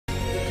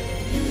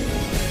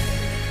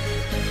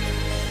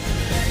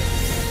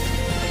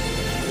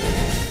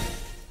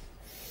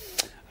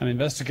An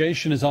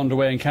investigation is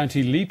underway in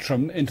County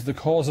Leitrim into the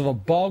cause of a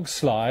bog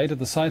slide at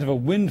the site of a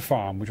wind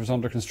farm which was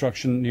under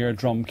construction near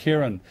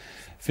Drumkeerin.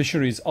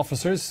 Fisheries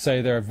officers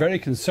say they're very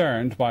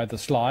concerned by the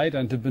slide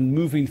and have been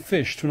moving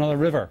fish to another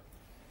river.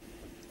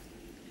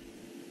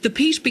 The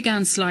peat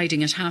began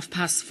sliding at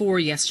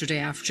 4:30 yesterday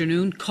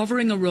afternoon,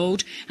 covering a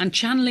road and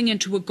channelling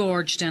into a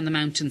gorge down the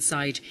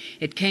mountainside.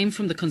 It came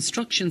from the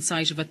construction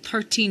site of a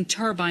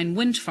 13-turbine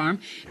wind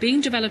farm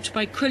being developed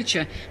by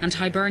Quilcha and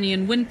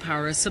Hibernian Wind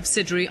Power, a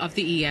subsidiary of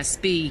the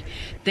ESB.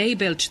 They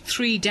built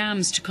 3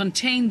 dams to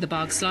contain the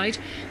bogslide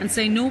and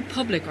say no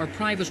public or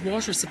private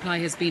water supply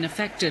has been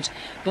affected.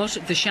 But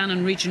the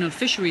Shannon Regional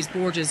Fisheries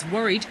Board is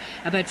worried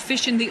about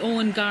fish in the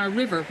Owengar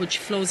River, which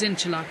flows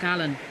into Lough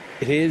Allen.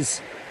 It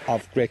is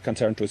of great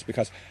concern to us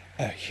because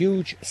a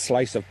huge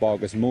slice of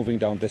bog is moving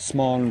down this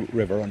small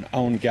river on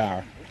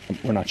Owengar.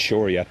 We're not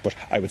sure yet, but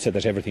I would say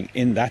that everything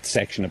in that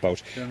section, about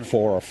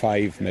 4 or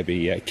 5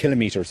 maybe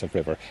kilometres of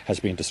river, has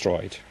been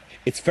destroyed.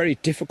 It's very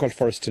difficult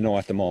for us to know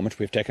at the moment.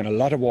 We've taken a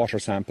lot of water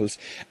samples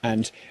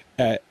and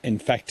in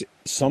fact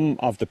some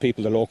of the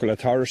people, the local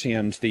authority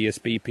and the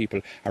ESB people,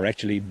 are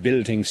actually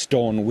building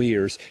stone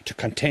weirs to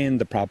contain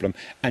the problem,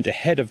 and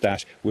ahead of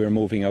that we're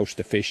moving out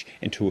the fish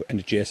into an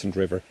adjacent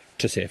river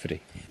to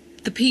safety.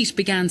 The peat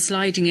began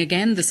sliding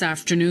again this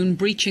afternoon,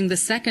 breaching the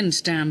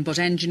 2nd dam, but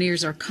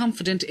engineers are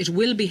confident it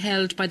will be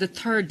held by the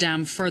 3rd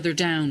dam further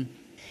down.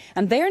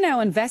 And they're now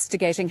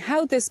investigating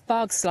how this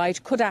bog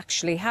slide could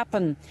actually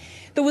happen.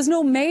 There was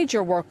no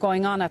major work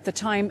going on at the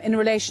time in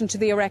relation to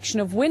the erection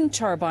of wind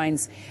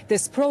turbines.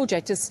 This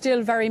project is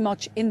still very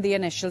much in the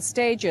initial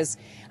stages,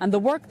 and the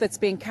work that's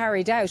being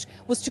carried out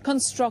was to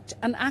construct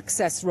an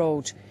access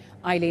road.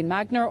 Eileen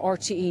Magner,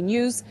 RTE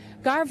News,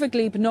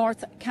 Garvaglebe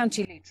North,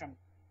 County Leitrim.